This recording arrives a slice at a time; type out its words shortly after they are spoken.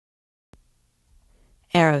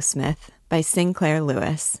Arrowsmith by Sinclair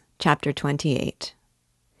Lewis, Chapter 28.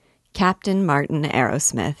 Captain Martin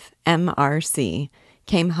Arrowsmith, M.R.C.,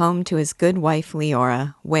 came home to his good wife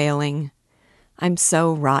Leora, wailing, "I'm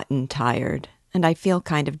so rotten tired, and I feel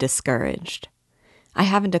kind of discouraged. I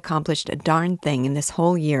haven't accomplished a darn thing in this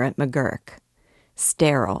whole year at McGurk.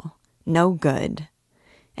 Sterile. No good.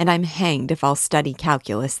 And I'm hanged if I'll study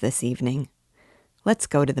calculus this evening. Let's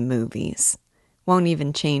go to the movies. Won't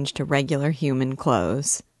even change to regular human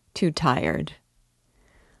clothes. Too tired."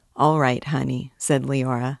 "All right, honey," said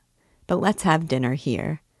Leora, "but let's have dinner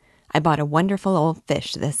here. I bought a wonderful old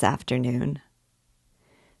fish this afternoon."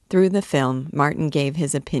 Through the film, Martin gave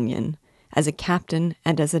his opinion, as a captain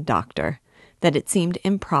and as a doctor, that it seemed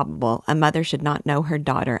improbable a mother should not know her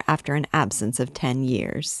daughter after an absence of 10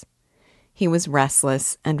 years. He was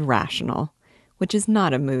restless and rational, which is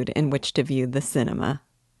not a mood in which to view the cinema.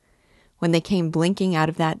 When they came blinking out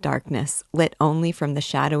of that darkness, lit only from the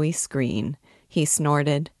shadowy screen, he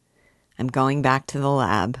snorted, "I'm going back to the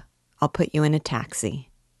lab. I'll put you in a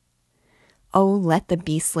taxi." "Oh, let the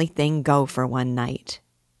beastly thing go for one night."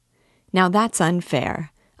 "Now that's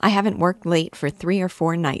unfair. I haven't worked late for 3 or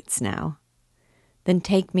 4 nights now." "Then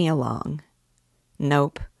take me along."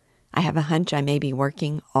 "Nope. I have a hunch I may be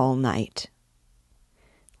working all night."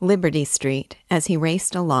 Liberty Street, as he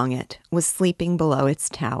raced along it, was sleeping below its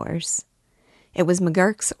towers. It was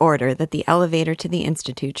McGurk's order that the elevator to the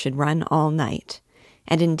Institute should run all night,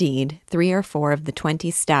 and indeed 3 or 4 of the 20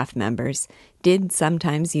 staff members did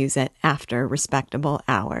sometimes use it after respectable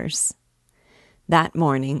hours. That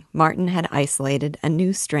morning, Martin had isolated a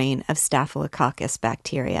new strain of Staphylococcus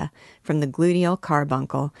bacteria from the gluteal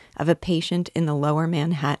carbuncle of a patient in the Lower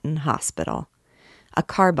Manhattan Hospital, a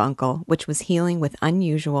carbuncle which was healing with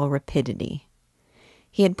unusual rapidity.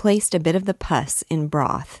 He had placed a bit of the pus in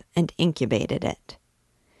broth and incubated it.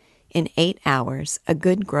 In 8 hours, a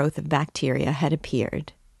good growth of bacteria had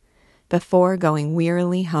appeared. Before going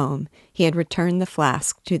wearily home, he had returned the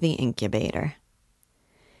flask to the incubator.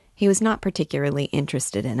 He was not particularly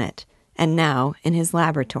interested in it, and now, in his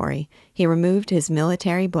laboratory, he removed his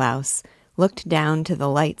military blouse, looked down to the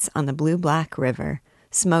lights on the blue-black river,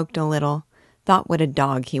 smoked a little, thought what a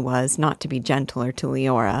dog he was not to be gentler to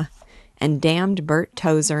Leora, and damned Bert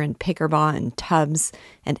Tozer and Pickerbaugh and Tubbs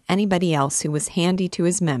and anybody else who was handy to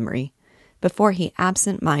his memory, before he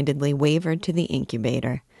absent-mindedly wavered to the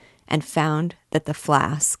incubator and found that the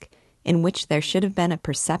flask, in which there should have been a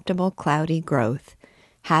perceptible cloudy growth,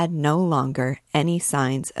 had no longer any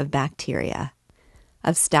signs of bacteria,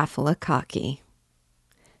 of staphylococci.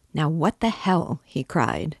 "Now what the hell?" he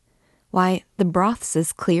cried. "Why, the broth's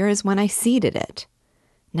as clear as when I seeded it.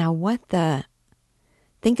 Now what the...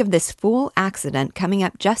 Think of this fool accident coming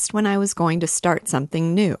up just when I was going to start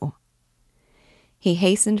something new." He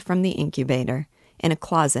hastened from the incubator, in a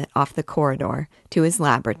closet off the corridor, to his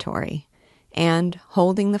laboratory, and,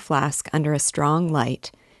 holding the flask under a strong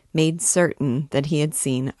light, made certain that he had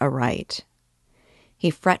seen aright.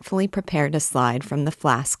 He fretfully prepared a slide from the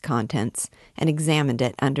flask contents and examined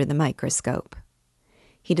it under the microscope.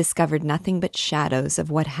 He discovered nothing but shadows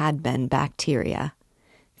of what had been bacteria,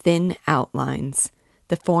 thin outlines,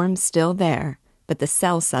 the form still there, but the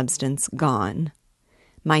cell substance gone.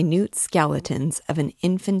 Minute skeletons of an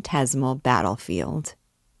infinitesimal battlefield.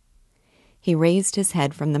 He raised his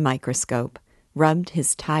head from the microscope, rubbed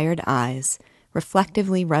his tired eyes,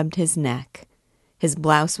 reflectively rubbed his neck. His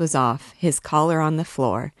blouse was off, his collar on the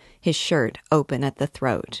floor, his shirt open at the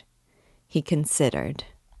throat. He considered.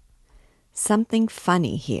 Something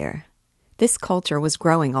funny here. This culture was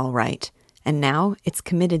growing all right, and now it's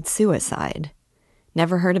committed suicide.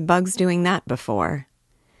 Never heard of bugs doing that before.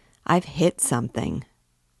 I've hit something.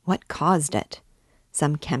 What caused it?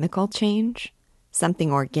 Some chemical change? Something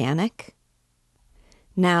organic?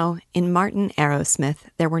 Now, in Martin Arrowsmith,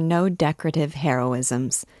 there were no decorative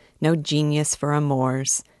heroisms, no genius for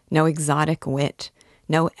amours, no exotic wit,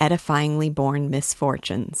 no edifyingly born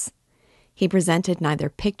misfortunes. He presented neither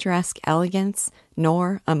picturesque elegance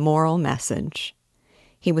nor a moral message.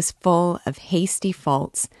 He was full of hasty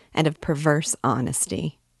faults and of perverse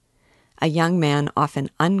honesty. A young man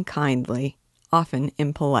often unkindly, often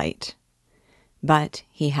impolite. But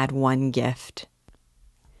he had one gift.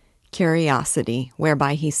 Curiosity,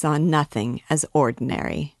 whereby he saw nothing as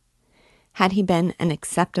ordinary. Had he been an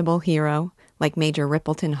acceptable hero, like Major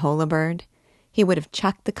Rippleton Holabird, he would have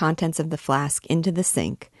chucked the contents of the flask into the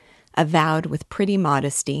sink, avowed with pretty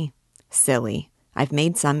modesty, "Silly, I've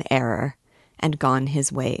made some error," and gone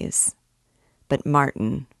his ways. But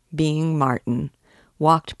Martin, being Martin,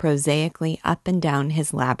 walked prosaically up and down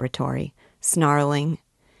his laboratory, snarling,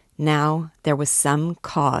 Now there was some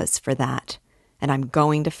cause for that, and I'm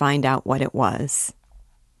going to find out what it was.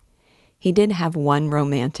 He did have one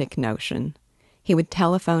romantic notion. He would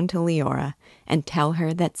telephone to Leora and tell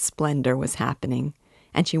her that splendor was happening,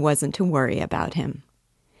 and she wasn't to worry about him.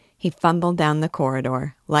 He fumbled down the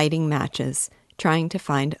corridor, lighting matches, trying to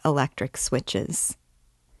find electric switches.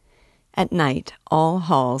 At night, all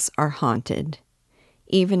halls are haunted.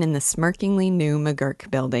 Even in the smirkingly new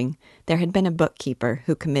McGurk building, there had been a bookkeeper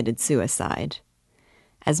who committed suicide.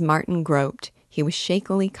 As Martin groped, he was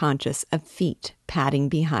shakily conscious of feet padding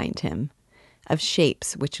behind him, of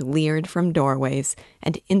shapes which leered from doorways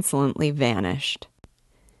and insolently vanished,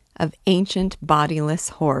 of ancient bodiless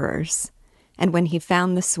horrors. And when he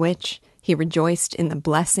found the switch, he rejoiced in the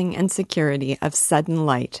blessing and security of sudden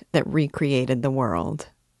light that recreated the world.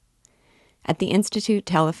 At the Institute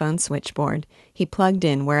telephone switchboard, he plugged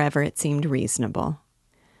in wherever it seemed reasonable.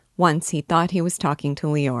 Once he thought he was talking to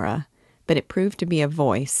Leora, but it proved to be a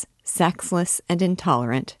voice, sexless and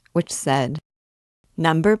intolerant, which said,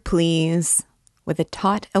 "Number, please," with a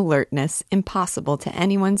taut alertness impossible to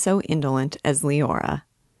anyone so indolent as Leora.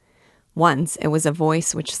 Once it was a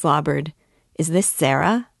voice which slobbered, "Is this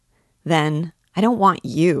Sarah?" Then, "I don't want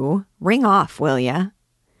you. Ring off, will ya?"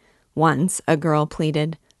 Once a girl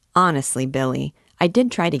pleaded, "Honestly, Billy, I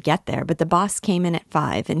did try to get there, but the boss came in at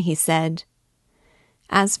 5 and he said..."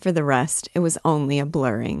 As for the rest, it was only a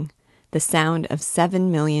blurring, the sound of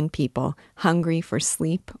 7 million people hungry for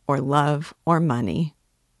sleep or love or money.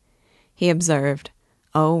 He observed,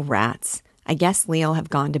 "Oh, rats, I guess Leo'll have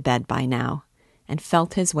gone to bed by now," and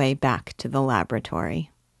felt his way back to the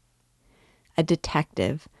laboratory. A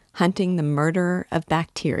detective, hunting the murderer of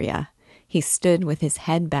bacteria, he stood with his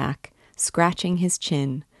head back, scratching his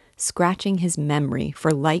chin, scratching his memory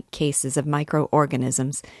for light cases of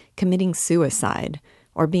microorganisms committing suicide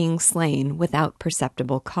or being slain without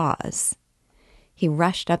perceptible cause. He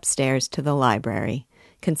rushed upstairs to the library,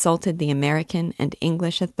 consulted the American and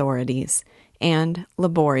English authorities, and,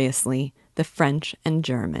 laboriously, the French and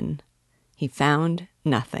German. He found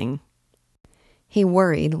nothing. He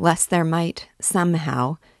worried lest there might,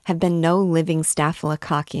 somehow, have been no living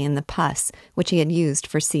staphylococci in the pus which he had used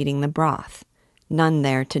for seeding the broth. None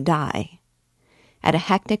there to die. At a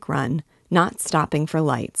hectic run, not stopping for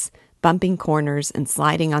lights, bumping corners and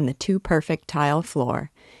sliding on the too-perfect tile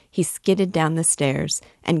floor, he skidded down the stairs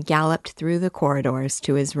and galloped through the corridors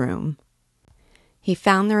to his room. He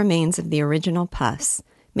found the remains of the original pus,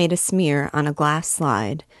 made a smear on a glass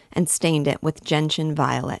slide, and stained it with gentian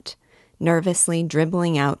violet, nervously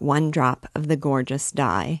dribbling out one drop of the gorgeous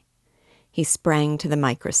dye. He sprang to the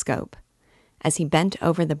microscope. As he bent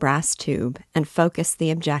over the brass tube and focused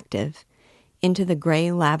the objective, into the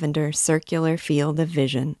gray-lavender circular field of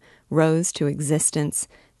vision rose to existence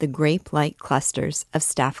the grape-like clusters of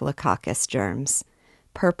Staphylococcus germs,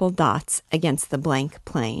 purple dots against the blank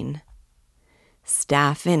plane.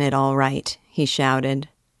 "Staph in it, all right," he shouted.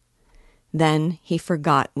 Then he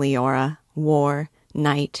forgot Leora, war,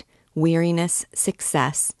 night, weariness,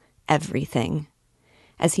 success, everything,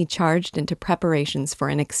 as he charged into preparations for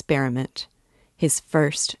an experiment, his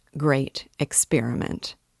first great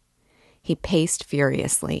experiment. He paced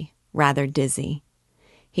furiously, rather dizzy.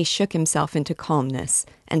 He shook himself into calmness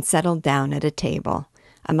and settled down at a table,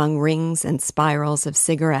 among rings and spirals of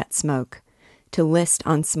cigarette smoke, to list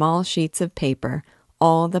on small sheets of paper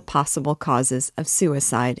all the possible causes of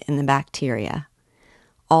suicide in the bacteria,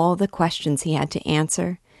 all the questions he had to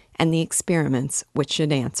answer, and the experiments which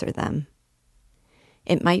should answer them.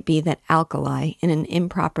 It might be that alkali in an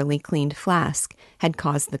improperly cleaned flask had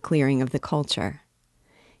caused the clearing of the culture.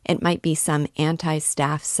 It might be some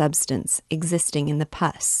anti-staph substance existing in the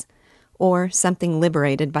pus, or something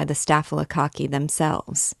liberated by the staphylococci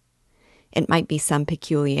themselves. It might be some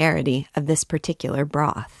peculiarity of this particular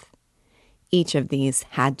broth. Each of these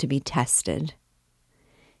had to be tested.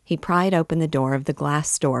 He pried open the door of the glass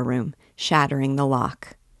storeroom, shattering the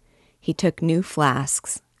lock. He took new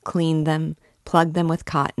flasks, cleaned them, plugged them with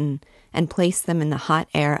cotton, and placed them in the hot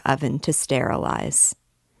air oven to sterilize.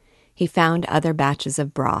 He found other batches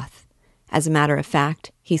of broth. As a matter of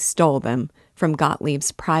fact, he stole them from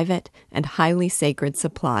Gottlieb's private and highly sacred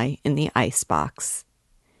supply in the icebox.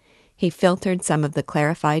 He filtered some of the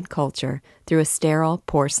clarified culture through a sterile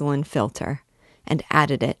porcelain filter and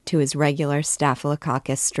added it to his regular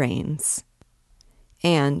Staphylococcus strains.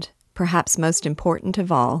 And, perhaps most important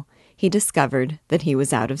of all, he discovered that he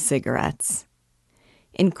was out of cigarettes.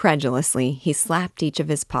 Incredulously, he slapped each of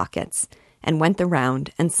his pockets and went the round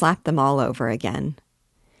and slapped them all over again.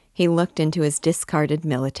 He looked into his discarded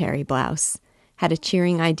military blouse, had a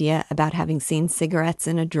cheering idea about having seen cigarettes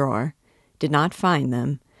in a drawer, did not find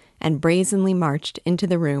them, and brazenly marched into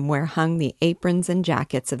the room where hung the aprons and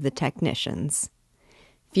jackets of the technicians.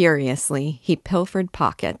 Furiously, he pilfered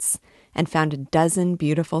pockets and found a dozen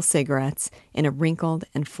beautiful cigarettes in a wrinkled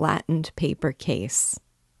and flattened paper case.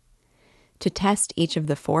 To test each of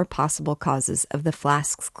the 4 possible causes of the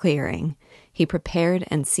flask's clearing, he prepared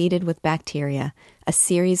and seeded with bacteria a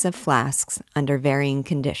series of flasks under varying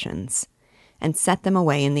conditions, and set them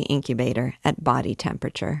away in the incubator at body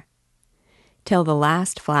temperature. Till the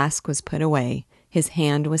last flask was put away, his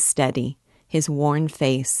hand was steady, his worn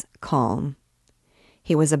face calm.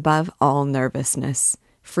 He was above all nervousness,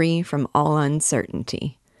 free from all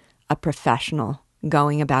uncertainty, a professional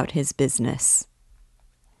going about his business.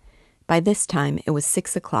 By this time it was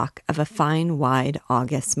 6 o'clock of a fine, wide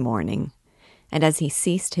August morning, and as he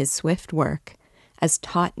ceased his swift work, as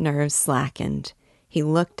taut nerves slackened, he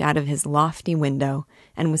looked out of his lofty window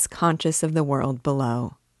and was conscious of the world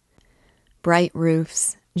below. Bright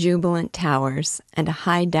roofs, jubilant towers, and a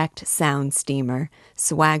high-decked sound steamer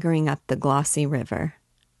swaggering up the glossy river.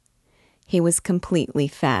 He was completely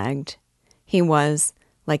fagged. He was,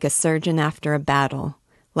 like a surgeon after a battle,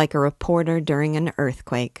 like a reporter during an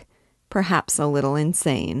earthquake, perhaps a little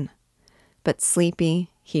insane. But sleepy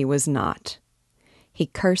he was not. He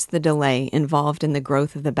cursed the delay involved in the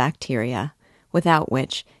growth of the bacteria, without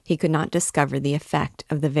which he could not discover the effect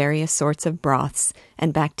of the various sorts of broths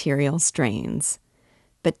and bacterial strains,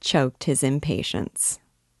 but choked his impatience.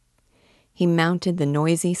 He mounted the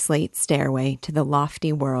noisy slate stairway to the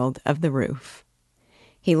lofty world of the roof.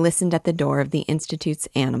 He listened at the door of the Institute's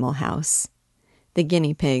animal house. The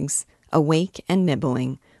guinea pigs, awake and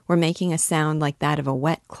nibbling, were making a sound like that of a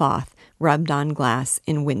wet cloth rubbed on glass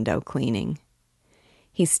in window cleaning.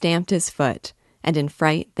 He stamped his foot, and in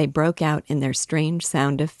fright they broke out in their strange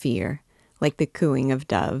sound of fear, like the cooing of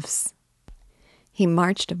doves. He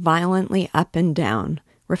marched violently up and down,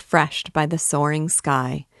 refreshed by the soaring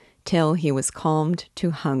sky, till he was calmed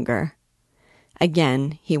to hunger.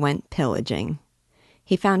 Again he went pillaging.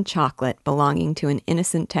 He found chocolate belonging to an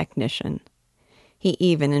innocent technician. He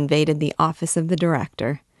even invaded the office of the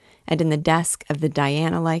director, and in the desk of the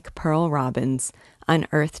Diana-like Pearl Robbins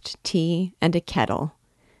unearthed tea and a kettle,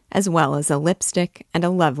 as well as a lipstick and a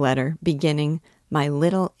love letter beginning, "My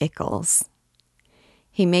little Ickles."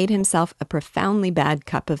 He made himself a profoundly bad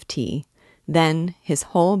cup of tea, then, his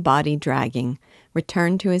whole body dragging,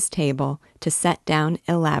 returned to his table to set down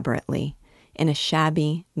elaborately, in a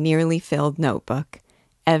shabby, nearly filled notebook,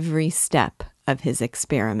 every step of his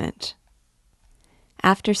experiment.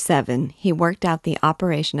 After 7, he worked out the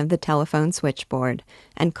operation of the telephone switchboard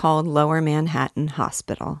and called Lower Manhattan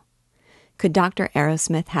Hospital. Could Dr.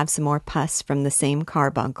 Arrowsmith have some more pus from the same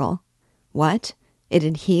carbuncle? What? It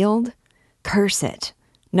had healed? Curse it!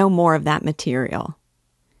 No more of that material.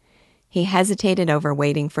 He hesitated over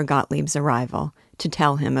waiting for Gottlieb's arrival to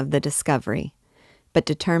tell him of the discovery, but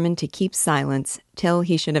determined to keep silence till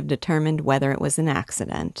he should have determined whether it was an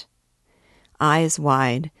accident. Eyes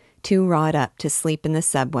wide, too wrought up to sleep in the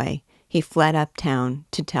subway, he fled uptown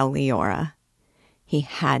to tell Leora. He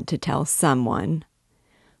had to tell someone.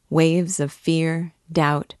 Waves of fear,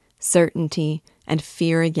 doubt, certainty, and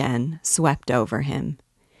fear again swept over him.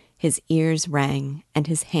 His ears rang and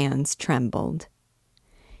his hands trembled.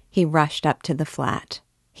 He rushed up to the flat.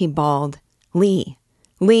 He bawled, "Lee!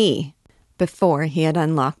 Lee!" before he had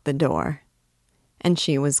unlocked the door. And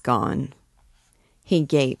she was gone. He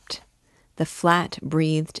gaped. The flat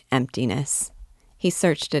breathed emptiness. He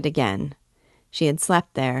searched it again. She had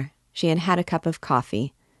slept there. She had had a cup of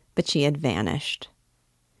coffee, but she had vanished.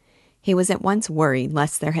 He was at once worried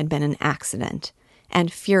lest there had been an accident,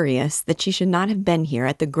 and furious that she should not have been here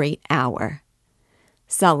at the great hour.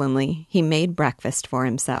 Sullenly, he made breakfast for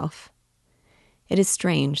himself. It is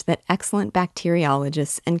strange that excellent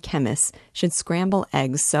bacteriologists and chemists should scramble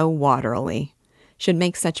eggs so waterily, should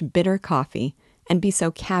make such bitter coffee, and be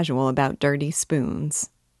so casual about dirty spoons.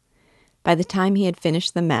 By the time he had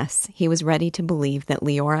finished the mess, he was ready to believe that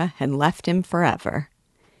Leora had left him forever.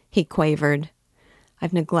 He quavered,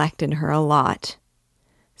 "I've neglected her a lot."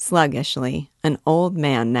 Sluggishly, an old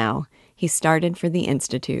man now, he started for the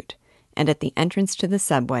Institute, and at the entrance to the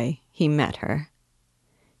subway, he met her.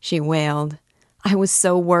 She wailed, "I was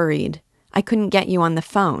so worried. I couldn't get you on the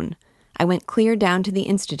phone. I went clear down to the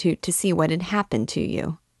Institute to see what had happened to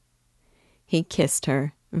you." He kissed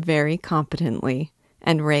her, very competently,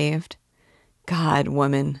 and raved, "God,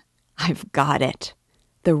 woman, I've got it.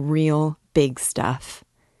 The real big stuff.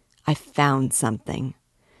 I've found something.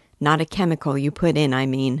 Not a chemical you put in, I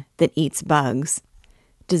mean, that eats bugs.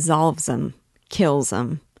 Dissolves 'em, kills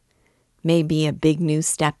 'em. May be a big new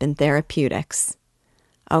step in therapeutics.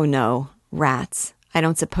 Oh no, rats, I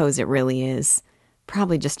don't suppose it really is.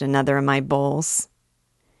 Probably just another of my bulls."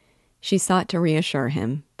 She sought to reassure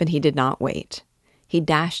him, but he did not wait. He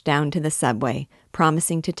dashed down to the subway,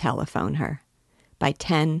 promising to telephone her. By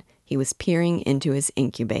 10, he was peering into his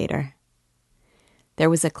incubator. There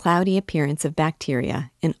was a cloudy appearance of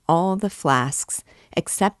bacteria in all the flasks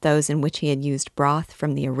except those in which he had used broth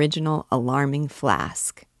from the original alarming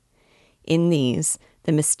flask. In these,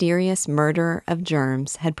 the mysterious murderer of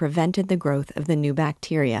germs had prevented the growth of the new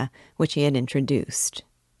bacteria which he had introduced.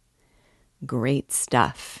 "Great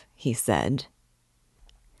stuff," he said.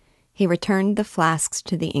 He returned the flasks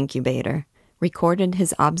to the incubator, recorded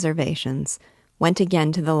his observations, went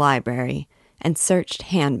again to the library, and searched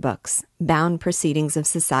handbooks, bound proceedings of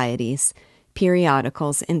societies,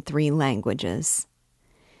 periodicals in 3 languages.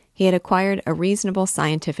 He had acquired a reasonable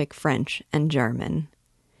scientific French and German.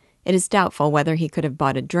 It is doubtful whether he could have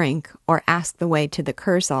bought a drink or asked the way to the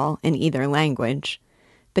Kursaal in either language,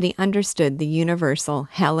 but he understood the universal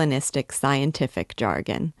Hellenistic scientific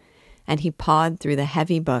jargon, and he pawed through the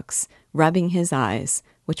heavy books, rubbing his eyes,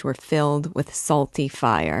 which were filled with salty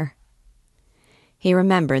fire. He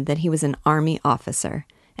remembered that he was an army officer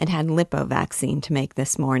and had lipo vaccine to make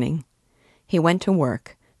this morning. He went to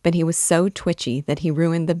work, but he was so twitchy that he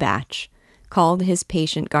ruined the batch, called his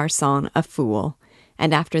patient garçon a fool,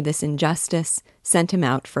 and after this injustice, sent him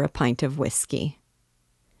out for a pint of whiskey.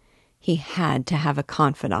 He had to have a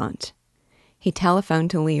confidant. He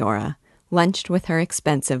telephoned to Leora, lunched with her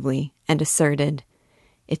expensively, and asserted,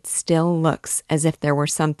 "It still looks as if there were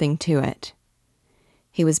something to it."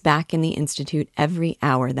 He was back in the Institute every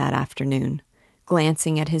hour that afternoon,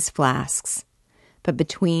 glancing at his flasks, but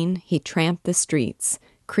between he tramped the streets,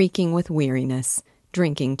 creaking with weariness,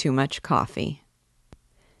 drinking too much coffee.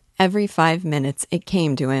 Every 5 minutes it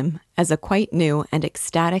came to him as a quite new and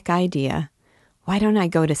ecstatic idea, "Why don't I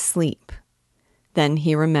go to sleep?" Then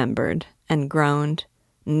he remembered and groaned,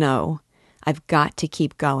 "No, I've got to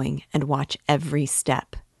keep going and watch every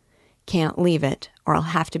step. Can't leave it, or I'll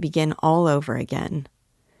have to begin all over again.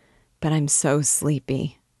 But I'm so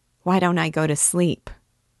sleepy. Why don't I go to sleep?"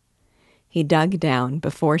 He dug down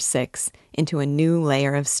before 6 into a new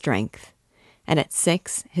layer of strength, and at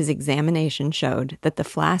 6 his examination showed that the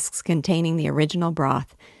flasks containing the original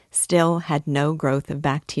broth still had no growth of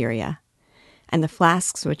bacteria, and the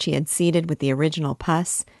flasks which he had seeded with the original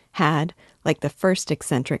pus had, like the first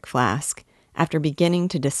eccentric flask, after beginning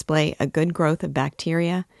to display a good growth of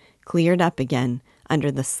bacteria, cleared up again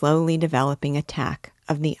under the slowly developing attack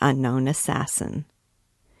of the unknown assassin.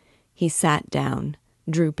 He sat down,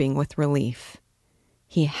 drooping with relief.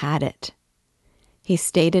 He had it. He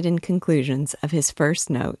stated in conclusions of his first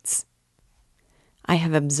notes, "I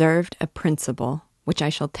have observed a principle, which I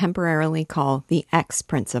shall temporarily call the X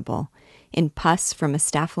principle, in pus from a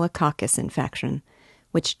Staphylococcus infection,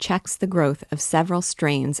 which checks the growth of several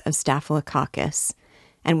strains of Staphylococcus,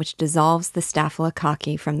 and which dissolves the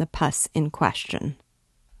staphylococci from the pus in question."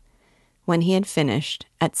 When he had finished,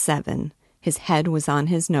 at 7, his head was on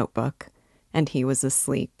his notebook, and he was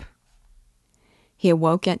asleep. He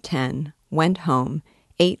awoke at 10, went home,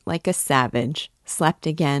 ate like a savage, slept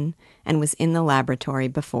again, and was in the laboratory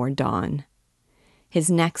before dawn.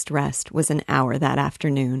 His next rest was an hour that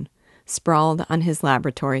afternoon, sprawled on his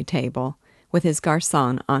laboratory table, with his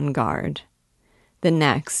garçon on guard. The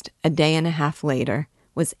next, a day and a half later,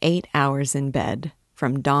 was 8 hours in bed,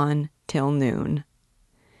 from dawn till noon.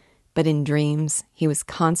 But in dreams, he was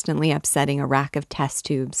constantly upsetting a rack of test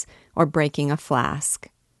tubes or breaking a flask.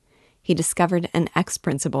 He discovered an X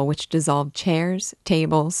principle which dissolved chairs,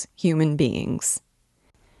 tables, human beings.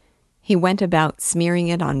 He went about smearing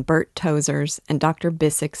it on Bert Tozer's and Dr.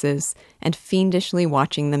 Bissex's and fiendishly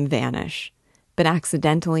watching them vanish, but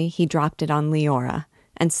accidentally he dropped it on Leora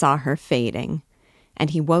and saw her fading,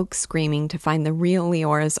 and he woke screaming to find the real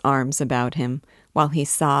Leora's arms about him while he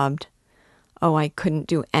sobbed, "Oh, I couldn't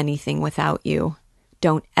do anything without you.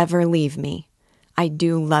 Don't ever leave me. I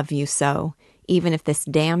do love you so, even if this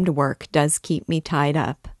damned work does keep me tied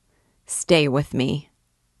up. Stay with me."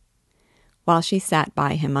 While she sat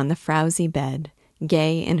by him on the frowsy bed,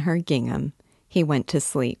 gay in her gingham, he went to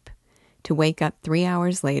sleep, to wake up 3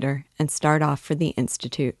 hours later and start off for the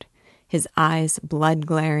Institute, his eyes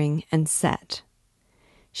blood-glaring and set.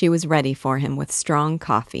 She was ready for him with strong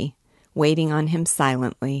coffee, waiting on him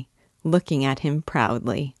silently, looking at him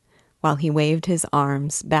proudly, while he waved his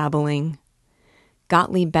arms, babbling,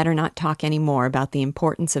 "Gottlieb better not talk any more about the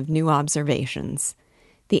importance of new observations.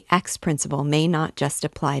 The X principle may not just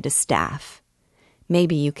apply to staph.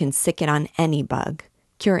 Maybe you can sick it on any bug,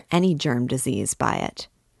 cure any germ disease by it.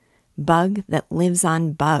 Bug that lives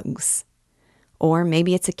on bugs. Or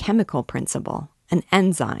maybe it's a chemical principle, An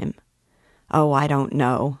enzyme? Oh, I don't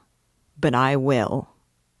know, but I will.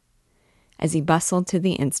 As he bustled to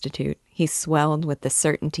the Institute, he swelled with the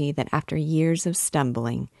certainty that after years of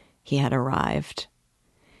stumbling, he had arrived.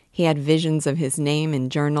 He had visions of his name in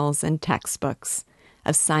journals and textbooks,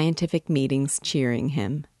 of scientific meetings cheering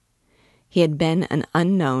him. He had been an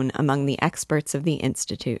unknown among the experts of the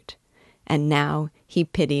Institute, and now he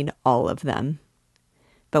pitied all of them.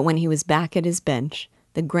 But when he was back at his bench,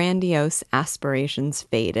 the grandiose aspirations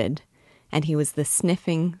faded, and he was the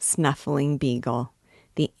sniffing, snuffling beagle,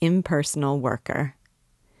 the impersonal worker.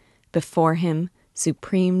 Before him,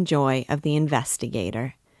 supreme joy of the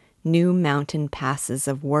investigator, new mountain passes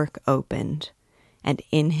of work opened, and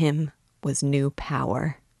in him was new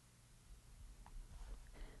power.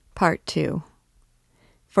 Part 2.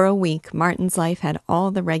 For a week, Martin's life had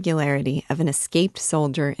all the regularity of an escaped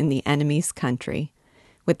soldier in the enemy's country,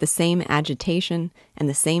 with the same agitation and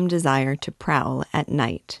the same desire to prowl at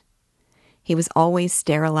night. He was always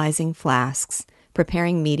sterilizing flasks,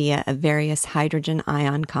 preparing media of various hydrogen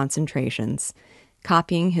ion concentrations,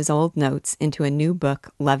 copying his old notes into a new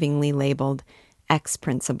book lovingly labeled X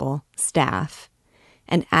Principle, Staff,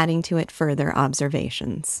 and adding to it further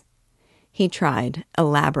observations. He tried,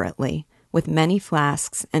 elaborately, with many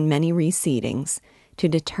flasks and many reseedings, to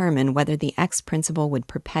determine whether the X principle would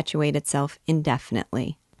perpetuate itself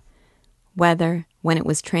indefinitely, whether, when it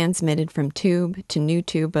was transmitted from tube to new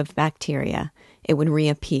tube of bacteria, it would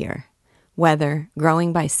reappear, whether,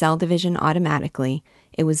 growing by cell division automatically,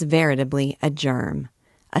 it was veritably a germ,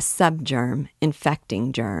 a subgerm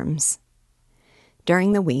infecting germs.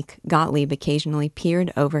 During the week, Gottlieb occasionally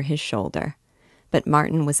peered over his shoulder, but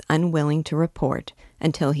Martin was unwilling to report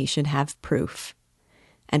until he should have proof,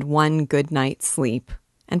 and one good night's sleep,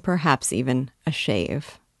 and perhaps even a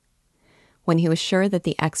shave. When he was sure that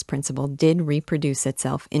the X principle did reproduce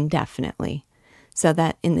itself indefinitely, so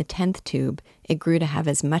that in the 10th tube it grew to have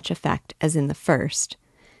as much effect as in the first,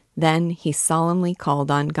 then he solemnly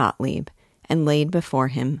called on Gottlieb and laid before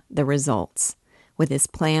him the results, with his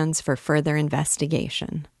plans for further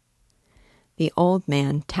investigation. The old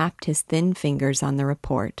man tapped his thin fingers on the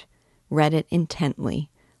report, read it intently,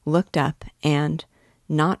 looked up, and,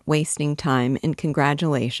 not wasting time in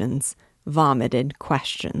congratulations, vomited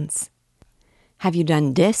questions. Have you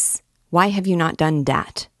done this? Why have you not done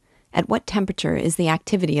that? At what temperature is the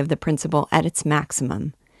activity of the principle at its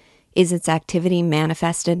maximum? Is its activity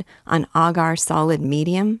manifested on agar solid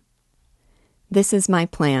medium? This is my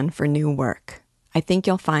plan for new work. I think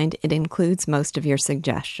you'll find it includes most of your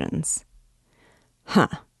suggestions. Huh.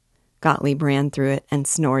 Gottlieb ran through it and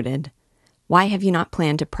snorted. Why have you not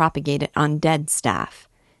planned to propagate it on dead staff?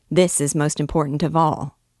 This is most important of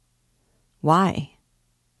all. Why?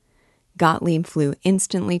 Gottlieb flew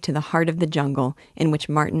instantly to the heart of the jungle in which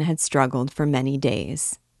Martin had struggled for many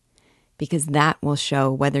days. Because that will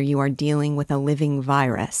show whether you are dealing with a living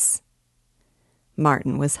virus.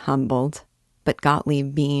 Martin was humbled, but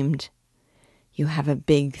Gottlieb beamed. You have a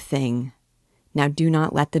big thing. Now do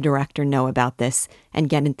not let the director know about this and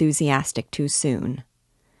get enthusiastic too soon.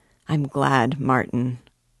 I'm glad, Martin.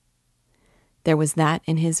 There was that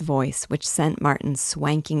in his voice which sent Martin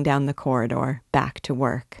swanking down the corridor, back to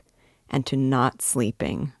work, and to not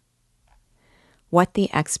sleeping. What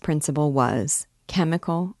the X principle was,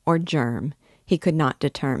 chemical or germ, he could not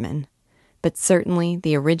determine, but certainly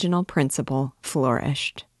the original principle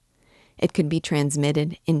flourished. It could be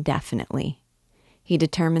transmitted indefinitely. He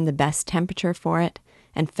determined the best temperature for it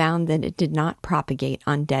and found that it did not propagate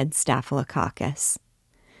on dead Staphylococcus.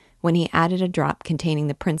 When he added a drop containing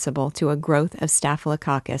the principle to a growth of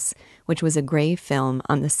Staphylococcus, which was a gray film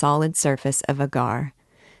on the solid surface of agar,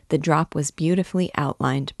 the drop was beautifully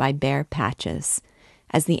outlined by bare patches,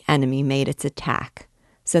 as the enemy made its attack,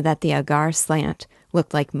 so that the agar slant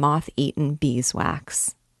looked like moth-eaten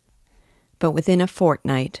beeswax. But within a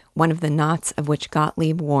fortnight, one of the knots of which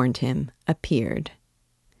Gottlieb warned him appeared.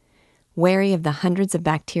 Wary of the hundreds of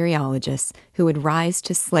bacteriologists who would rise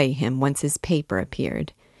to slay him once his paper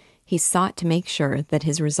appeared, he sought to make sure that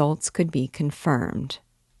his results could be confirmed.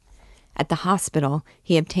 At the hospital,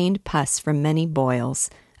 he obtained pus from many boils,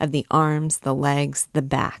 of the arms, the legs, the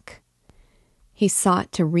back. He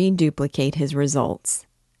sought to reduplicate his results,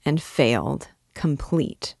 and failed,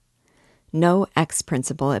 complete. No X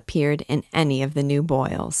principle appeared in any of the new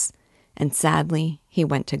boils, and sadly he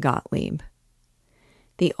went to Gottlieb.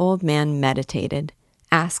 The old man meditated,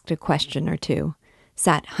 asked a question or two,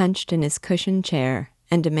 sat hunched in his cushioned chair,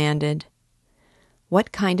 and demanded,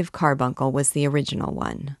 What kind of carbuncle was the original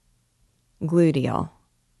one? Gluteal.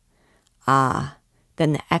 Ah,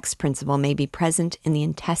 then the X principle may be present in the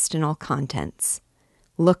intestinal contents.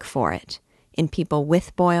 Look for it. in people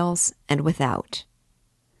with boils and without.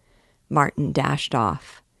 Martin dashed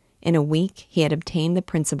off. In a week, he had obtained the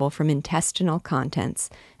principle from intestinal contents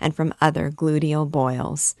and from other gluteal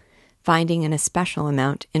boils, finding an especial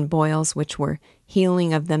amount in boils which were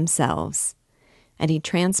healing of themselves, and he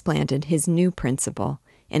transplanted his new principle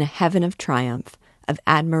in a heaven of triumph, of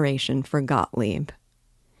admiration for Gottlieb.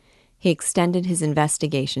 He extended his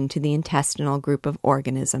investigation to the intestinal group of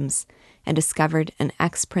organisms and discovered an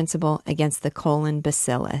X principle against the colon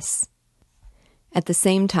bacillus. At the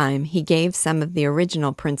same time, he gave some of the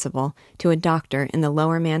original principle to a doctor in the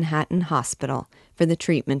Lower Manhattan Hospital for the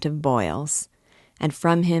treatment of boils, and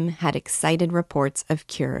from him had excited reports of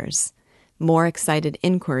cures, more excited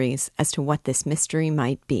inquiries as to what this mystery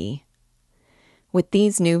might be. With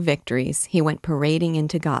these new victories, he went parading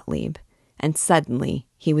into Gottlieb, and suddenly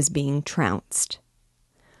he was being trounced.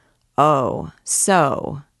 "Oh,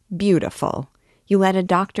 so beautiful. You let a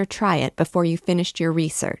doctor try it before you finished your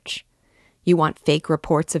research. You want fake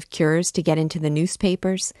reports of cures to get into the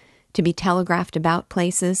newspapers, to be telegraphed about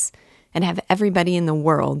places, and have everybody in the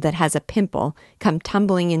world that has a pimple come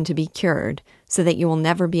tumbling in to be cured so that you will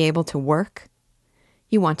never be able to work?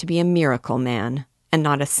 You want to be a miracle man, and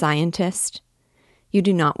not a scientist. You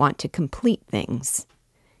do not want to complete things.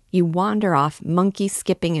 You wander off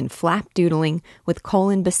monkey-skipping and flap-doodling with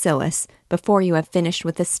colon bacillus before you have finished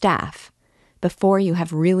with the staff, before you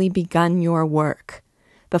have really begun your work,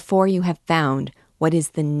 before you have found what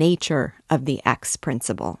is the nature of the X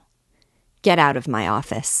principle. Get out of my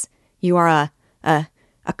office. You are a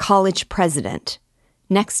college president.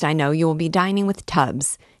 Next I know you will be dining with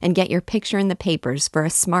Tubbs and get your picture in the papers for a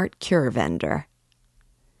smart cure vendor."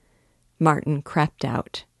 Martin crept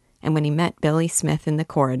out, and when he met Billy Smith in the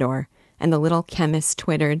corridor, and the little chemist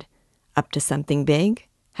twittered, "Up to something big?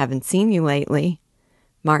 Haven't seen you lately,"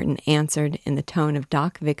 Martin answered in the tone of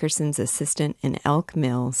Doc Vickerson's assistant in Elk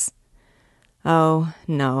Mills, "Oh,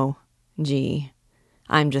 no, gee,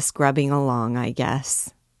 I'm just grubbing along, I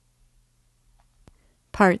guess."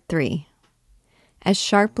 Part 3. As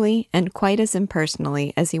sharply and quite as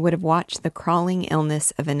impersonally as he would have watched the crawling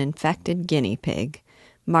illness of an infected guinea pig,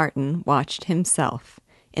 Martin watched himself,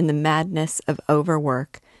 in the madness of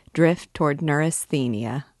overwork, drift toward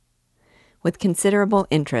neurasthenia. With considerable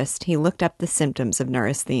interest, he looked up the symptoms of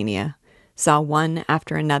neurasthenia, saw one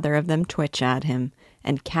after another of them twitch at him,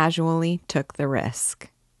 and casually took the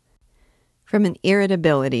risk. From an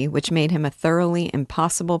irritability which made him a thoroughly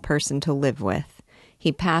impossible person to live with,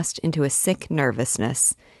 he passed into a sick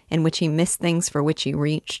nervousness, in which he missed things for which he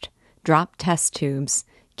reached, dropped test tubes,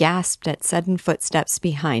 gasped at sudden footsteps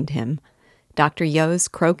behind him. Dr. Yo's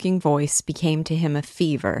croaking voice became to him a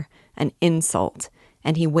fever, an insult,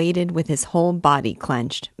 and he waited with his whole body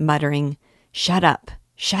clenched, muttering, "Shut up!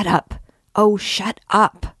 Shut up! Oh, shut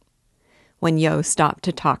up!" when Yo stopped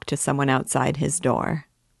to talk to someone outside his door.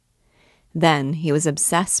 Then he was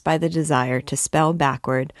obsessed by the desire to spell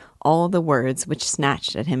backward all the words which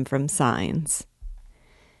snatched at him from signs.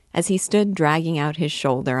 As he stood dragging out his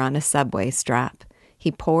shoulder on a subway strap,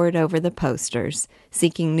 he pored over the posters,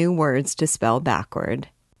 seeking new words to spell backward.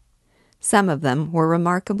 Some of them were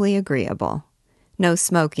remarkably agreeable. No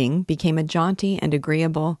smoking became a jaunty and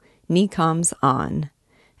agreeable Nicoms on,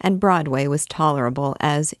 and Broadway was tolerable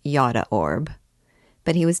as Yoda Orb.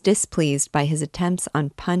 But he was displeased by his attempts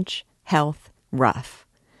on punch, health, rough,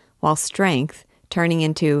 while strength, turning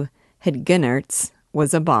into Hedgunnerts,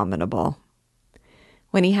 was abominable.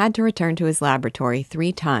 When he had to return to his laboratory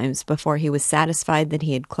 3 times before he was satisfied that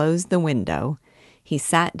he had closed the window, he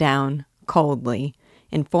sat down, coldly,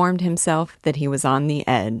 informed himself that he was on the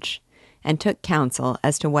edge, and took counsel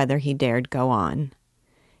as to whether he dared go on.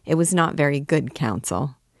 It was not very good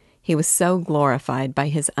counsel. He was so glorified by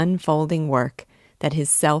his unfolding work that his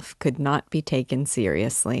self could not be taken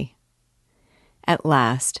seriously. At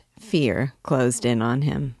last, fear closed in on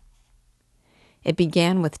him. It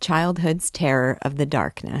began with childhood's terror of the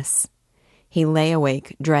darkness. He lay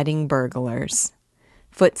awake dreading burglars.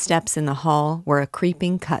 Footsteps in the hall were a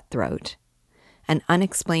creeping cutthroat. An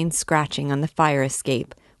unexplained scratching on the fire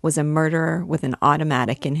escape was a murderer with an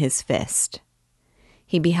automatic in his fist.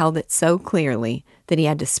 He beheld it so clearly that he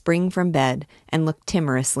had to spring from bed and look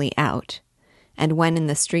timorously out, and when in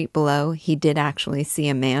the street below he did actually see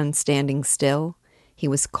a man standing still, he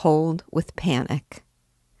was cold with panic.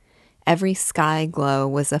 Every sky glow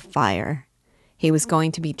was a fire. He was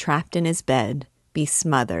going to be trapped in his bed, be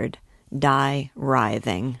smothered, die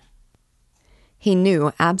writhing. He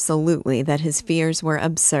knew absolutely that his fears were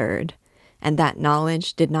absurd, and that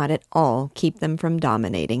knowledge did not at all keep them from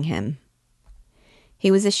dominating him. He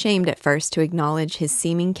was ashamed at first to acknowledge his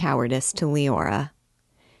seeming cowardice to Leora.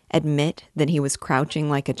 admit that he was crouching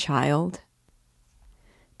like a child?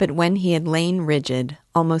 But when he had lain rigid,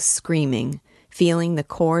 almost screaming, feeling the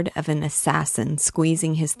cord of an assassin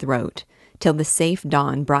squeezing his throat till the safe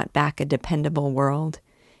dawn brought back a dependable world,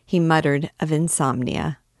 he muttered of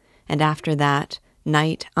insomnia, and after that,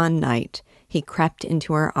 night on night, he crept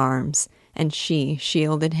into her arms, and she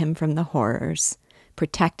shielded him from the horrors,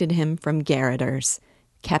 protected him from garroters,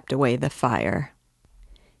 kept away the fire.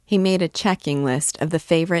 He made a checking list of the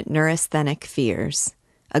favorite neurasthenic fears: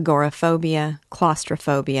 agoraphobia,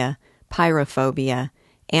 claustrophobia, pyrophobia,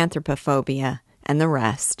 anthropophobia, and the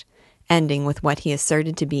rest, ending with what he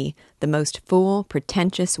asserted to be the most fool,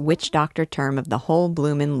 pretentious witch-doctor term of the whole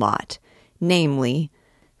bloomin' lot, namely,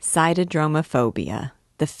 sidodromophobia,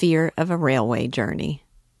 the fear of a railway journey.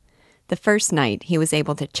 The first night he was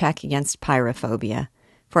able to check against pyrophobia,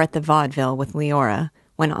 for at the vaudeville with Leora,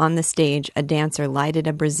 when on the stage a dancer lighted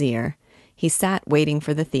a brazier, he sat waiting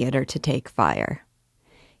for the theater to take fire.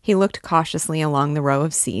 He looked cautiously along the row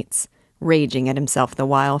of seats, raging at himself the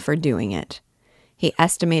while for doing it. He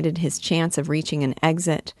estimated his chance of reaching an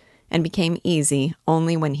exit, and became easy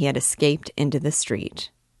only when he had escaped into the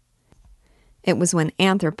street. It was when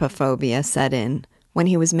anthropophobia set in, when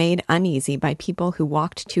he was made uneasy by people who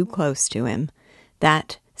walked too close to him,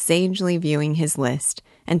 that, sagely viewing his list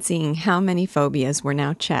and seeing how many phobias were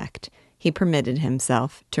now checked, he permitted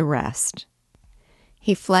himself to rest.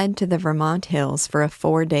 He fled to the Vermont hills for a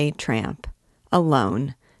 4-day tramp,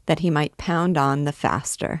 alone, that he might pound on the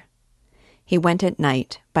faster. He went at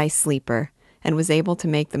night, by sleeper, and was able to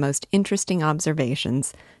make the most interesting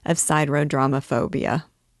observations of sidrodromophobia.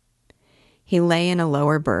 He lay in a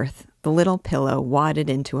lower berth, the little pillow wadded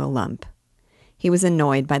into a lump. He was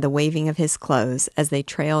annoyed by the waving of his clothes as they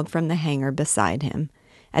trailed from the hanger beside him,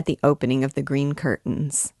 at the opening of the green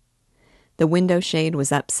curtains. The window shade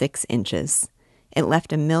was up 6 inches. It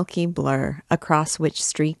left a milky blur across which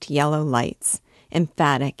streaked yellow lights,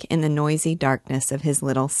 emphatic in the noisy darkness of his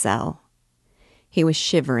little cell. He was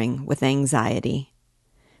shivering with anxiety.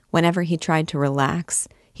 Whenever he tried to relax,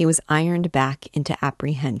 he was ironed back into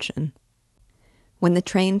apprehension. When the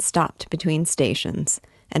train stopped between stations,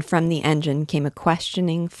 and from the engine came a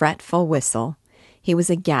questioning, fretful whistle, he was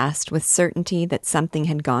aghast with certainty that something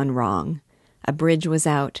had gone wrong. A bridge was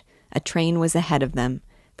out, a train was ahead of them,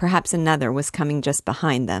 perhaps another was coming just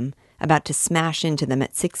behind them, about to smash into them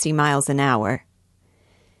at 60 miles an hour.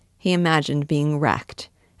 He imagined being wrecked,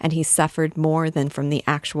 and he suffered more than from the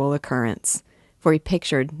actual occurrence, for he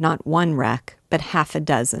pictured not one wreck, but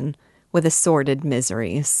 6, with assorted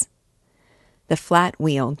miseries. The flat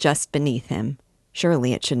wheel just beneath him.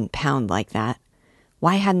 Surely it shouldn't pound like that.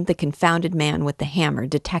 Why hadn't the confounded man with the hammer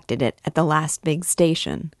detected it at the last big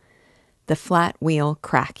station? The flat wheel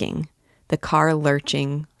cracking, the car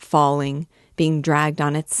lurching, falling, being dragged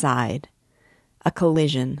on its side. A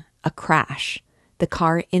collision, a crash, the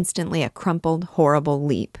car instantly a crumpled, horrible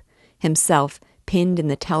leap, himself pinned in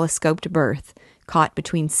the telescoped berth, caught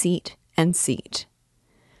between seat and seat.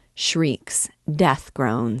 Shrieks, death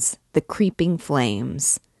groans, the creeping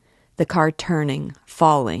flames. The car turning,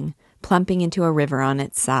 falling, plumping into a river on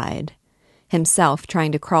its side. Himself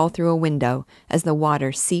trying to crawl through a window as the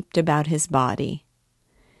water seeped about his body.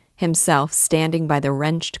 Himself standing by the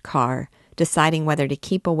wrenched car, deciding whether to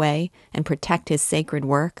keep away and protect his sacred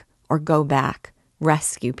work or go back,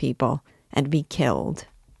 rescue people, and be killed.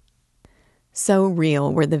 So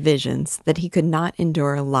real were the visions that he could not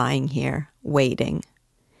endure lying here, waiting.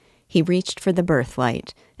 He reached for the berth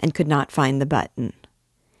light and could not find the button.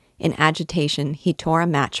 In agitation, he tore a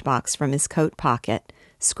matchbox from his coat pocket,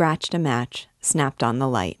 scratched a match, snapped on the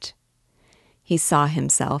light. He saw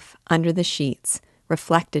himself, under the sheets,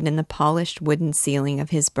 reflected in the polished wooden ceiling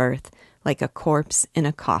of his berth like a corpse in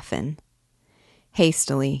a coffin.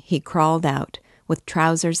 Hastily, he crawled out, with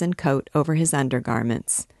trousers and coat over his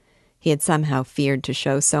undergarments. He had somehow feared to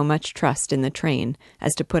show so much trust in the train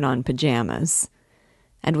as to put on pajamas.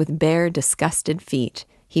 And with bare, disgusted feet,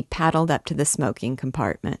 he paddled up to the smoking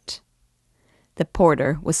compartment. The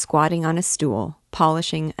porter was squatting on a stool,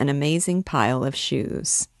 polishing an amazing pile of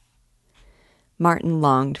shoes. Martin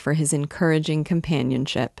longed for his encouraging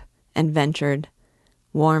companionship, and ventured,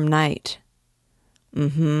 "Warm night."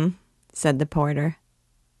 "Mm-hmm," said the porter.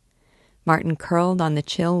 Martin curled on the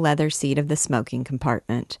chill leather seat of the smoking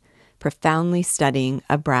compartment, profoundly studying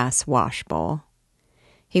a brass washbowl.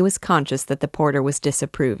 He was conscious that the porter was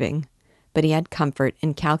disapproving, but he had comfort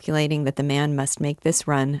in calculating that the man must make this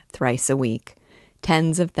run thrice a week,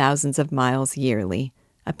 tens of thousands of miles yearly,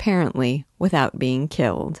 apparently without being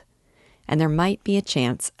killed, and there might be a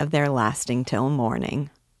chance of their lasting till morning.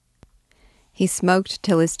 He smoked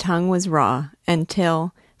till his tongue was raw, and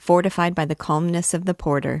till, Fortified by the calmness of the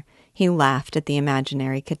porter, he laughed at the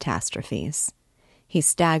imaginary catastrophes. He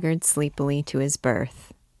staggered sleepily to his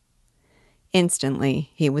berth. Instantly,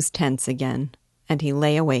 he was tense again, and he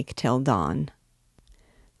lay awake till dawn.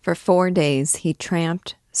 For 4 days he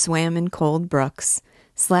tramped, swam in cold brooks,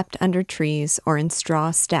 slept under trees or in straw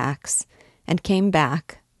stacks, and came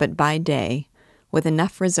back, but by day, with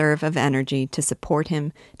enough reserve of energy to support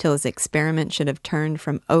him till his experiment should have turned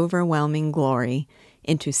from overwhelming glory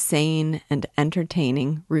into sane and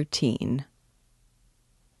entertaining routine.